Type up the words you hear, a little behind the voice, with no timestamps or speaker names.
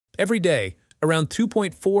Every day, around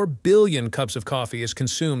 2.4 billion cups of coffee is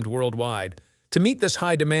consumed worldwide. To meet this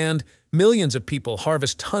high demand, millions of people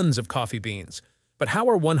harvest tons of coffee beans. But how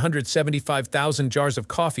are 175,000 jars of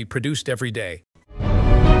coffee produced every day?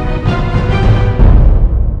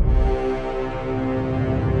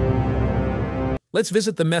 Let's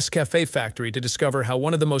visit the Nescafe factory to discover how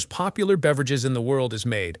one of the most popular beverages in the world is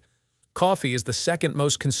made. Coffee is the second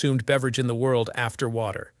most consumed beverage in the world after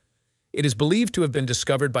water. It is believed to have been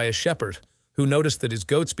discovered by a shepherd who noticed that his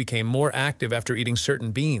goats became more active after eating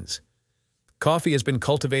certain beans. Coffee has been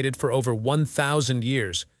cultivated for over 1,000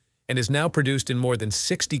 years and is now produced in more than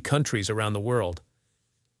 60 countries around the world.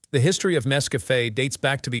 The history of Nescafe dates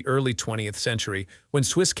back to the early 20th century, when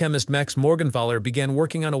Swiss chemist Max Morgenthaler began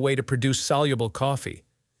working on a way to produce soluble coffee.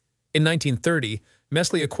 In 1930,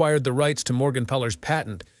 Nestlé acquired the rights to Morgenthaler's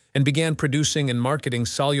patent and began producing and marketing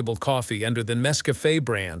soluble coffee under the Nescafe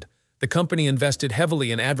brand. The company invested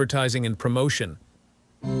heavily in advertising and promotion.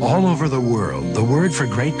 All over the world, the word for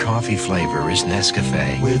great coffee flavor is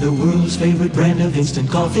Nescafe. We're the world's favorite brand of instant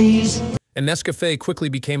coffees. And Nescafe quickly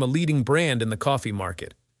became a leading brand in the coffee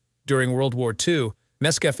market. During World War II,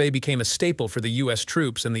 Nescafe became a staple for the U.S.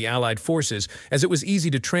 troops and the Allied forces as it was easy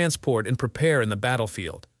to transport and prepare in the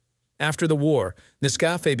battlefield. After the war,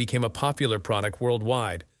 Nescafe became a popular product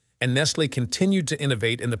worldwide, and Nestlé continued to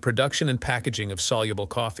innovate in the production and packaging of soluble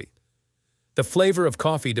coffee. The flavor of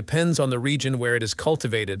coffee depends on the region where it is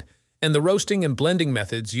cultivated and the roasting and blending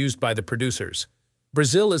methods used by the producers.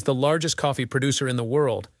 Brazil is the largest coffee producer in the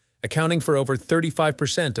world, accounting for over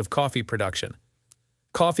 35% of coffee production.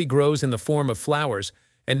 Coffee grows in the form of flowers,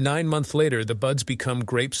 and 9 months later the buds become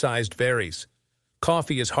grape-sized berries.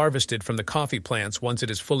 Coffee is harvested from the coffee plants once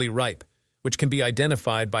it is fully ripe, which can be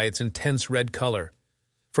identified by its intense red color.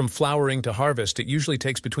 From flowering to harvest, it usually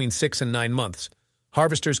takes between 6 and 9 months.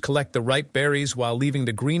 Harvesters collect the ripe berries while leaving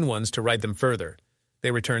the green ones to ride them further.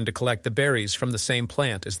 They return to collect the berries from the same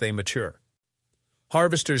plant as they mature.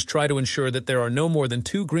 Harvesters try to ensure that there are no more than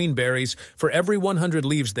 2 green berries for every 100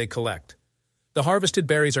 leaves they collect. The harvested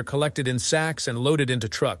berries are collected in sacks and loaded into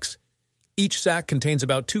trucks. Each sack contains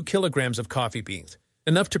about 2 kilograms of coffee beans,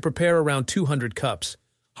 enough to prepare around 200 cups.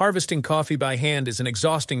 Harvesting coffee by hand is an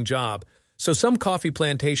exhausting job, so some coffee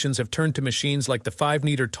plantations have turned to machines like the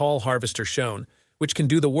 5-meter tall harvester shown, which can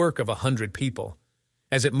do the work of 100 people.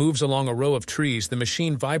 As it moves along a row of trees, the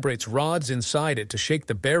machine vibrates rods inside it to shake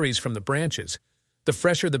the berries from the branches. The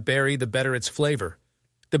fresher the berry, the better its flavor.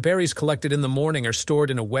 The berries collected in the morning are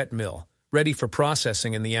stored in a wet mill, ready for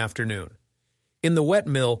processing in the afternoon. In the wet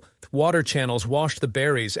mill, water channels wash the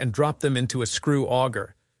berries and drop them into a screw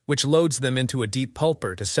auger, which loads them into a deep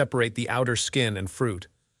pulper to separate the outer skin and fruit.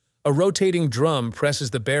 A rotating drum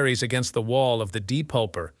presses the berries against the wall of the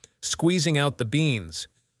depulper, squeezing out the beans.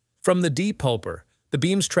 From the depulper, the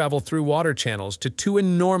beans travel through water channels to 2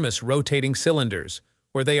 enormous rotating cylinders,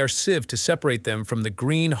 where they are sieved to separate them from the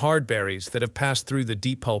green hard berries that have passed through the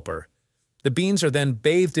depulper. The beans are then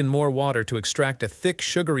bathed in more water to extract a thick,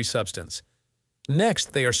 sugary substance.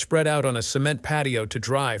 Next, they are spread out on a cement patio to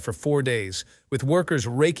dry for 4 days, with workers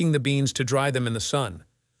raking the beans to dry them in the sun.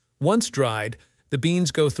 Once dried, the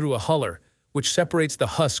beans go through a huller, which separates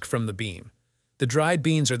the husk from the bean. The dried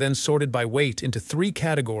beans are then sorted by weight into 3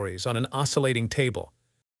 categories on an oscillating table.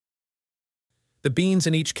 The beans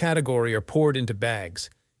in each category are poured into bags,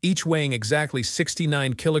 each weighing exactly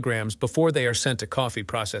 69 kilograms before they are sent to coffee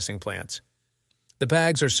processing plants. The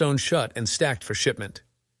bags are sewn shut and stacked for shipment.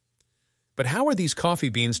 But how are these coffee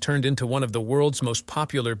beans turned into one of the world's most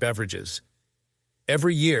popular beverages?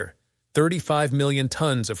 Every year, 35 million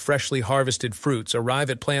tons of freshly harvested fruits arrive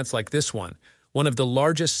at plants like this one of the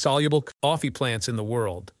largest soluble coffee plants in the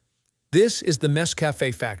world. This is the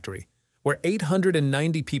Nescafe factory, where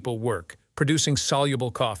 890 people work, producing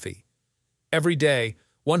soluble coffee. Every day,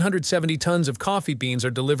 170 tons of coffee beans are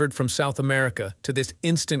delivered from South America to this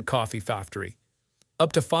instant coffee factory.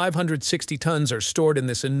 Up to 560 tons are stored in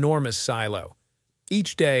this enormous silo.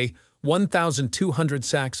 Each day, 1,200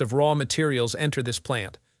 sacks of raw materials enter this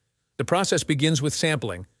plant. The process begins with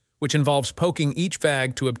sampling, which involves poking each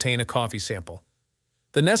bag to obtain a coffee sample.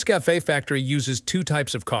 The Nescafe factory uses 2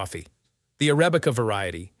 types of coffee, the Arabica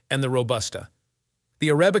variety and the Robusta. The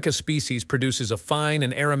Arabica species produces a fine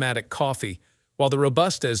and aromatic coffee, while the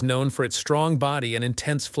Robusta is known for its strong body and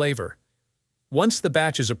intense flavor. Once the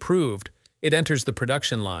batch is approved, it enters the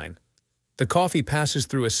production line. The coffee passes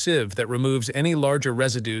through a sieve that removes any larger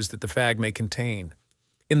residues that the bag may contain.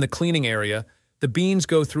 In the cleaning area, the beans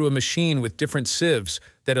go through a machine with different sieves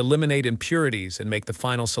that eliminate impurities and make the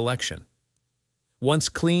final selection. Once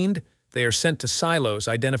cleaned, they are sent to silos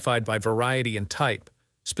identified by variety and type.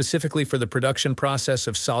 specifically for the production process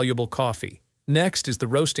of soluble coffee. Next is the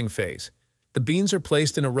roasting phase. The beans are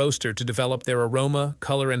placed in a roaster to develop their aroma,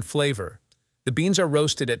 color, and flavor. The beans are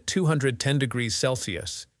roasted at 210 degrees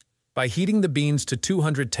Celsius. By heating the beans to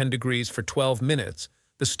 210 degrees for 12 minutes,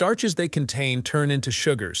 the starches they contain turn into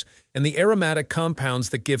sugars, and the aromatic compounds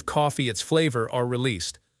that give coffee its flavor are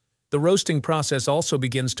released. The roasting process also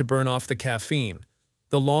begins to burn off the caffeine.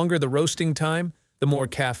 The longer the roasting time, the more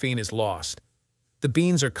caffeine is lost. The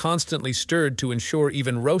beans are constantly stirred to ensure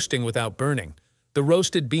even roasting without burning. The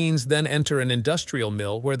roasted beans then enter an industrial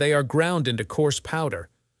mill where they are ground into coarse powder.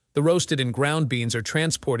 The roasted and ground beans are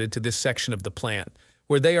transported to this section of the plant,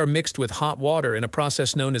 where they are mixed with hot water in a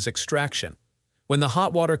process known as extraction. When the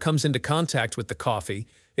hot water comes into contact with the coffee,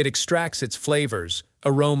 it extracts its flavors,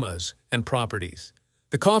 aromas, and properties.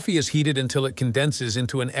 The coffee is heated until it condenses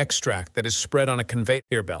into an extract that is spread on a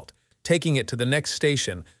conveyor belt, taking it to the next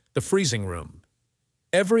station, the freezing room.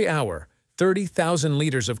 Every hour, 30,000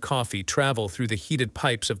 liters of coffee travel through the heated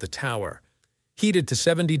pipes of the tower. Heated to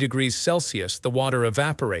 70 degrees Celsius, the water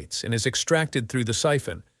evaporates and is extracted through the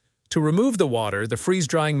siphon. To remove the water, the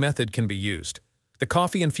freeze-drying method can be used. The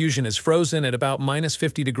coffee infusion is frozen at about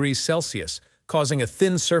 -50 degrees Celsius, causing a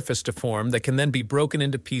thin surface to form that can then be broken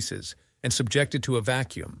into pieces and subjected to a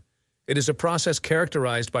vacuum. It is a process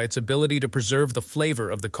characterized by its ability to preserve the flavor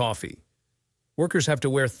of the coffee. Workers have to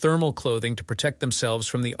wear thermal clothing to protect themselves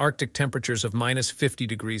from the Arctic temperatures of -50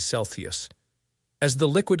 degrees Celsius. As the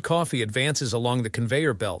liquid coffee advances along the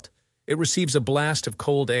conveyor belt, it receives a blast of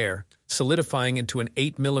cold air, solidifying into an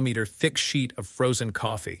 8mm thick sheet of frozen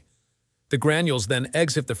coffee. The granules then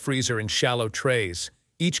exit the freezer in shallow trays,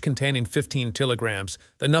 each containing 15 kilograms,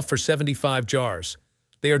 enough for 75 jars.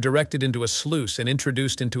 They are directed into a sluice and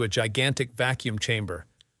introduced into a gigantic vacuum chamber,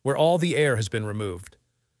 where all the air has been removed.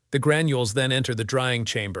 The granules then enter the drying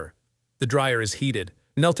chamber. The dryer is heated,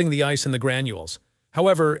 melting the ice in the granules.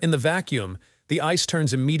 However, in the vacuum, the ice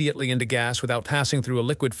turns immediately into gas without passing through a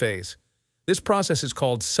liquid phase. This process is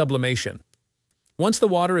called sublimation. Once the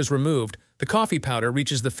water is removed, the coffee powder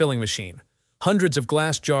reaches the filling machine. Hundreds of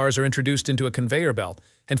glass jars are introduced into a conveyor belt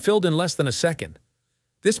and filled in less than a second.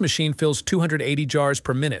 This machine fills 280 jars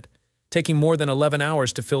per minute, taking more than 11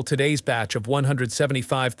 hours to fill today's batch of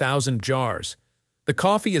 175,000 jars. The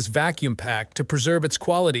coffee is vacuum-packed to preserve its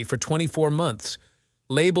quality for 24 months.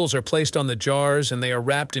 Labels are placed on the jars and they are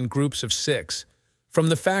wrapped in groups of 6. From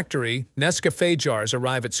the factory, Nescafe jars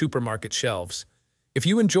arrive at supermarket shelves. If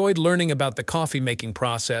you enjoyed learning about the coffee-making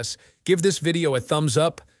process, give this video a thumbs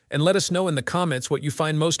up and let us know in the comments what you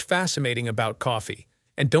find most fascinating about coffee.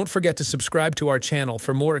 And don't forget to subscribe to our channel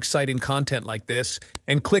for more exciting content like this,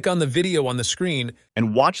 and click on the video on the screen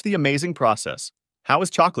and watch the amazing process. How is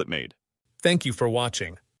chocolate made? Thank you for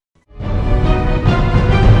watching.